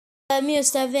Mirë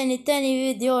s'ta veni të një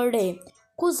video re.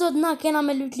 Ku sot na kena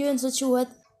me lutë se quhet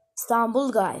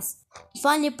Istanbul guys.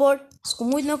 Falni por s'ku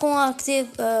mujt me kon aktiv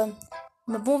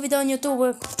me bon video në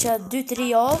YouTube që 2-3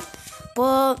 javë, po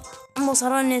mos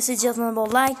harroni si gjithë me bo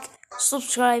like,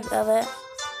 subscribe edhe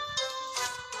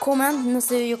comment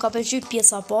nëse ju ka pëlqyer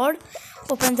pjesa parë,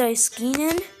 po prandaj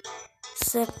skinin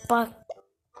se pa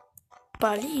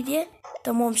lidhje të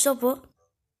mom shto po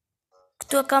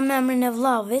këtu e kam emrin e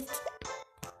vllavit.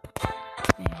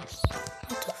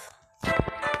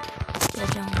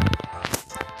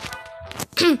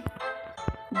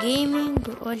 Gaming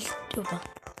Oltuba.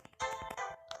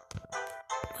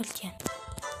 Oltjen.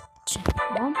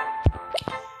 Bom.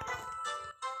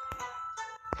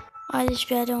 Hajde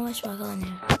shpjallon veç ma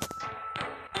gëllën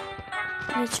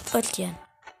veç Oltjen.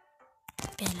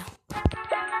 Bella.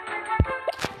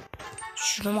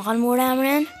 Shdo ma kanë mure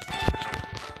emrin.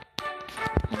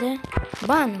 Hajde.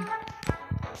 Banëm.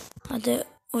 Hajde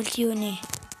Oltjuni.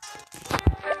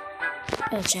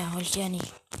 Oltjeni.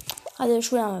 Hajde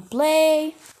shkuja me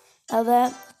play. Edhe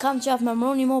kam qaf me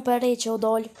mroni mo për rej që o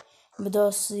dollë. Më do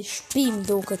si shpim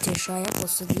do këtë ishaja, po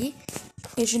së di.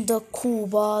 Ishin do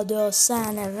kuba, do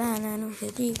sene, vene, nuk e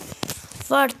di.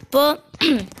 Fart, po.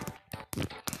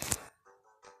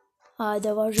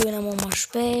 Hajde vazhdojnë mo ma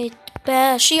shpejt.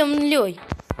 Pe shijëm në luj.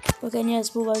 Po ke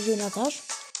njës po vazhdojnë atash.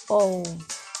 Oh.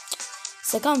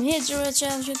 Se kam hijgjëre që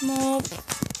e gjithë mo.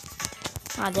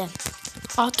 Hajde.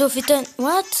 Ato fitën,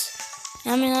 what?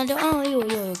 Jam në alo, jo,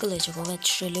 gëllë që po vetë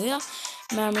shëlluja.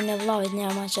 Me emrin e vllavit një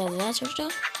arma që edhe veç është.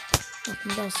 Do të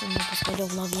nda se më pëskalo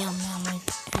vllavi jam me emrin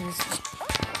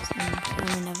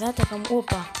e vetë. E kam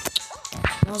opa.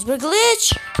 Mos bër glitch!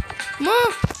 Ma,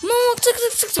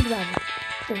 cëk bravo.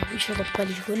 Ishe do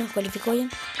kvalifikojnë.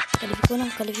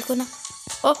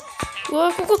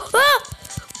 Kuku.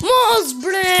 Mos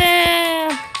bre!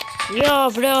 Ja,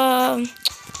 bre.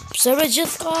 Pse bre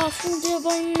gjithë ka fundi e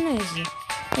banjënezi.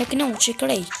 E kënë që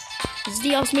krej.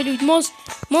 Zdi as me lujt mos.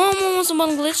 Mos më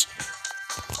ban glitch.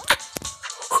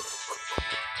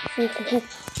 Kuku.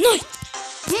 Noj!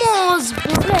 Mos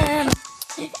bre!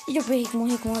 Jo pe hik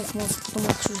mos. Të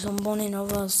më këshu se më boni në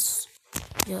vës.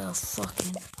 Ja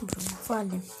fucking.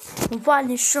 Më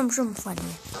falni shumë më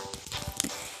falni.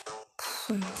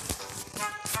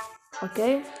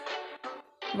 Okej.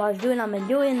 Vazhdojna me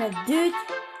lojën e dytë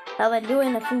edhe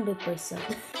lojën e fundit për sot.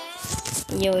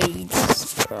 Jo i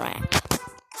disprek.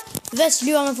 Veç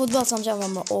lua me futbol sa më qenë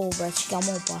më bre që ka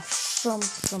mo pa shumë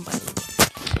pa lidhje.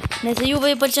 Nëse juve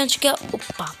i pëlqen që ka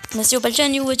nëse ju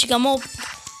pëlqen juve që ka mo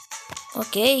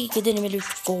okej, këtë një me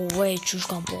lutë kohej që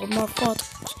shkam po më fatë.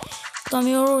 Kam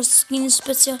i orur skini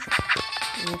special.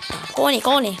 Koni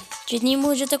që të një mu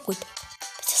gjithë e kujtë.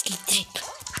 Pëse s'li drip.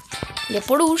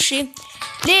 Lepër ushi.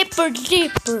 Lepër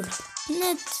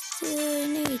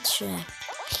në që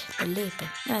lepe,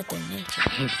 atë neqë.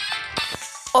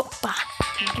 Opa.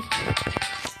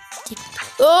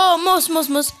 Oh, mos.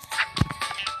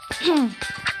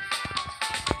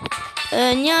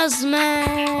 Njëz me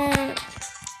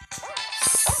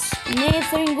ne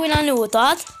fringujna në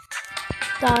utat.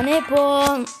 Tane, po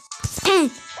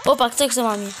opa, këtë këse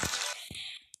mami.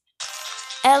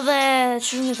 Edhe,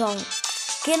 që një thonë,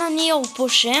 kena një o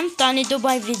pushim, tani do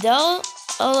baj video,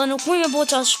 edhe nuk muj me bo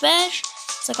qatë shpesh,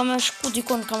 se ka me shku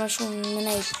dikon, ka me shku në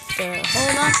nejtë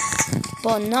hola,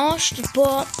 po nashtë, po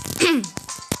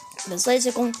besoj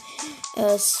se kom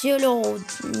s'jolo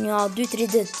një 2-3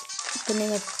 dit, këni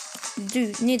me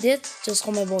një dit që s'ko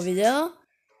me bo video,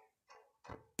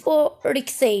 po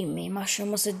rikthejmi, ma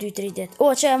shumë mëse 2-3 dit.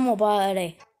 O, që e mo pa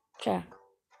rej, që?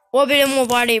 O, bile mo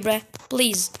pa rej, bre,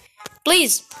 please.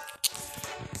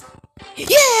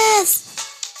 Yes!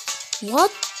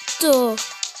 What the?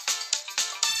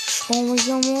 Shko më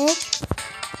gjamo.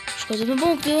 Shko të me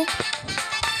bon këtu.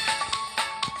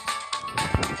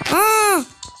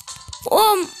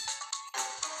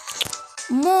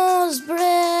 Mos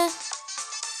bre.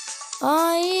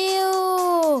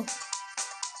 Ajo.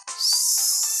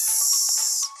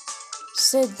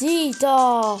 Se dita.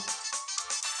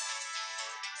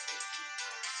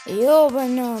 Jo bre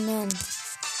men.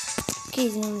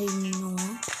 Këtë në lidhë në.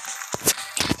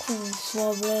 Kufa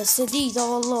bre. Se dita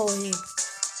vallohi.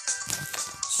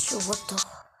 What the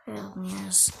hell,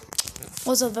 njës.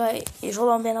 Ose bëj, i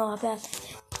shodon bëjnë o hapet.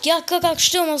 Kja ka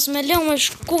kështu mos me leo me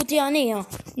shkuti anija.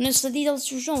 Nësë të ditë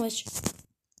që shumë veç.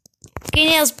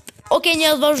 Oke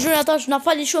njës vazhdojnë atash, na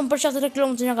fali shumë për qatë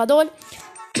reklamë të një ka dollë.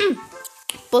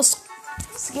 Po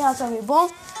s'kja që mi bo.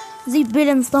 Zi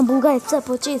bile në Istanbul guys, pse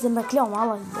po qesim reklamë,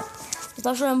 Allah i bë.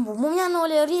 Ta shumë bu, më mja në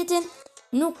ole rritin,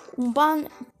 nuk më banë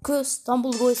kë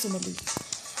Istanbul guys me li.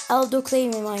 Edhe do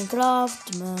këthejmë Minecraft,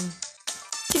 me...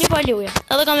 një paluje.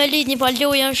 Edhe kam e lit një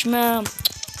paluje është me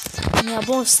një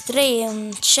bon strej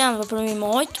në qenëve për mi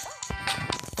mojt.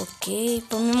 Okej,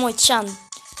 për mi mojt qenë.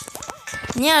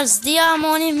 Njerës dhja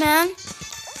moni men.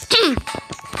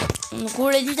 Në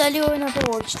kur e dita lujë në të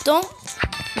orë qëto,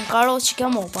 në karo që ka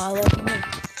mopa edhe për mi.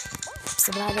 Se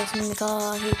brade së mi ka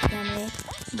hitë në me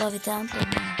bavi tem për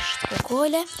në shtë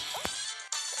kole.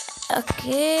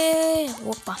 Okej,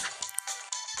 opa.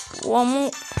 Ua mu.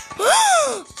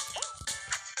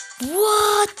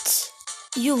 What?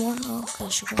 Ju man, ka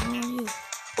shukon ju.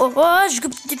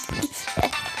 Shkup.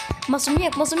 Masë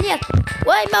mjek.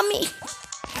 Uaj, mami.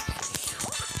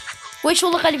 Uaj,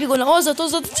 sholla kalifikon. O, zët.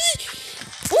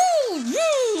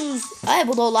 Aj,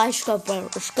 budo la,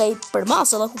 shkaj për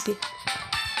masë dhe kupi.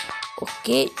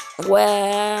 Okej, ue.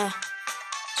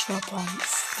 Qëra pa,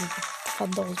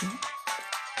 fandozme.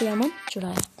 Jamon, qëra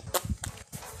e.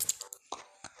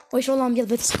 Uaj, sholla më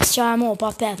bjetë bëtë qa e mo, pa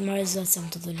petë më rezët se më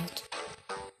të dhëllut.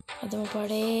 Edhe më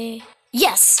pare.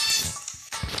 Yes!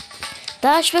 Ta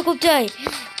është pe kuptoj.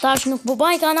 Ta është nuk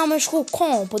bubaj ka na me shku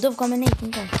kon, po dëvë ka me nejtë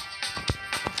në kon.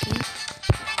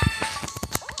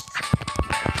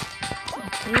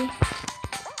 Okej.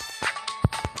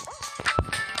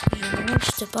 Zhërë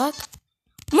shtë pak.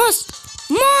 Mos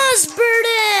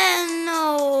bre, no.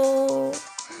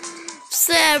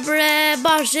 Pse bre,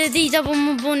 bashkë e dita po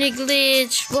më buni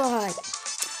glitch, baj.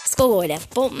 S'ko gole,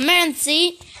 po më rëndësi.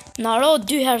 Në ro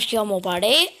 2 herë që jam o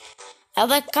pare.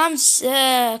 Edhe kam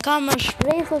shpresë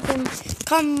se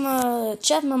kam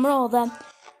qef me mro dhe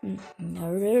në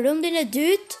rëndin e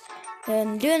dytë,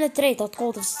 në lënë e tretë atë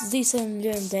kodë s'di se në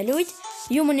lënë të lujt,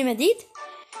 ju më një me dit,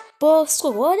 po s'ko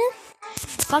gole,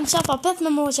 kam qef apet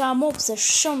me mro që a mo pëse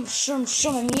shumë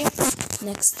e mirë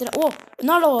në ekstra,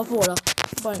 në ro e pora,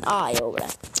 përën ajo bre,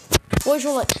 po e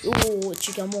shullë,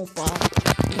 që ka mo pa,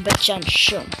 në beqen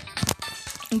shumë,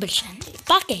 në beqen,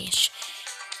 pak e ish,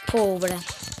 po bre.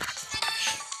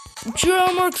 Qëra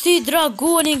mërë këti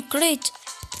dragonin krejt.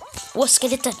 O,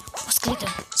 skeleton.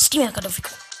 S'kime e ka do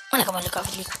fiku. Mane ka ka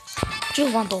fiku. Që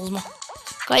u vantoz ma.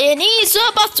 Ka jeni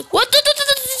së pas.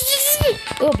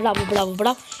 O, bravo.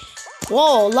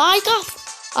 O, lajta.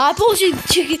 A po që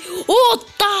o,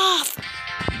 taf.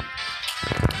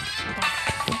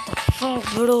 What the fuck,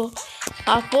 bro.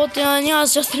 A po të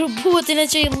njës që të robotin e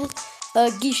që i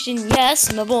gishin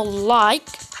yes me bo like.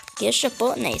 Kjeshe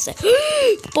po, nejse.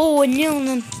 Po,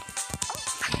 njënën.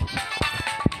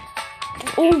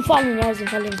 Më falin njerëz, më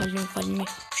falin mi.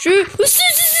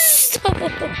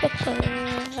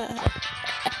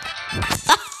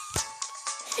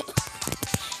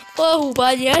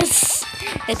 Pa njerëz.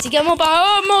 E si ke mo pa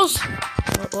mos.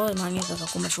 Ma mjë ka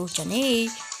ku me shurë që nej.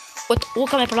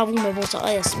 Ka me pravu me voca,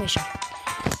 aja s'mesha.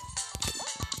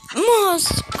 Mos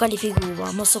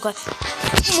kalifikuva, mos ka.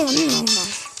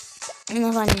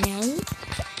 Në falin njerëz.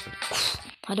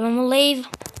 Hajde me më lejv.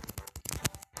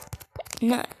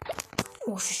 Në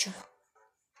shqyqë.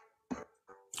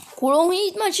 Kur o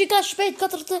hitë ma që ka shpejt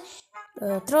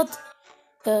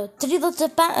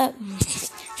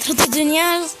 32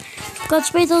 njerës, ka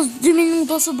shpejt os 2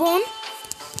 minuta së bon,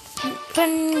 për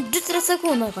 2-3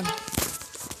 sekundë e kanë.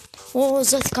 O,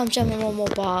 zëtë kam që me mo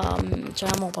pa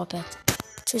pet.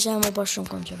 Që e mo pa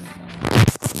shumë kam që me mo.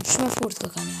 Shumë e furt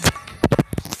ka kanë njerë.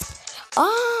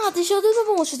 Të që du të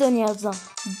bëmë që të njerës,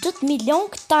 2 milion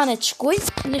këtane të shkuj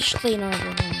në shkëtina në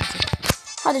bëmë.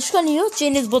 Hadi shkani ju, që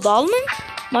jeni të bodalmen,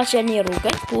 ma që një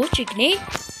rrugën, po, që këni,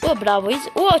 o, bravo,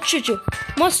 o, që,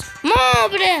 mos,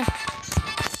 bre,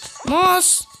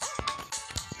 mos,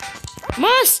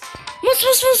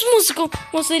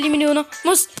 e eliminiona,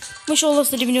 mos sholla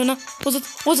së eliminiona,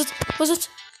 ozët,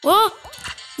 o,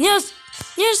 njës,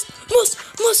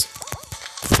 mos,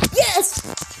 yes,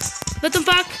 vetëm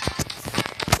pak,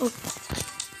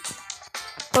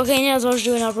 okej, njës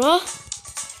vazhdojnë apro,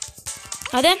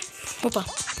 hade, opa.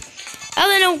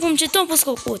 Edhe në ukum që tonë, po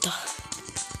s'ko kuta.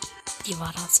 Di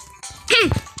varaz.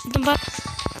 Vetëm pak.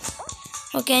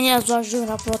 Okej, njës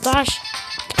vazhdojnë aprotash.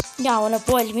 Ja, unë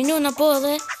po eliminu në po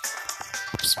edhe.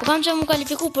 S'po kam që mu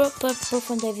kalifiku për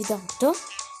fundë e video këtu.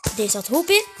 Dhe sa të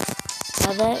hupi.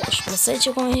 Edhe shpresoj që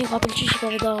kom e një ka pëlqy që ka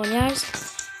video njërës.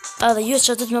 Edhe ju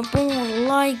që të me punë,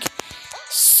 like,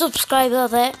 subscribe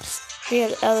edhe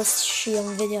share edhe shire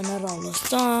video në rallës.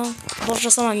 Po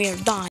që sa ma mirë, daj.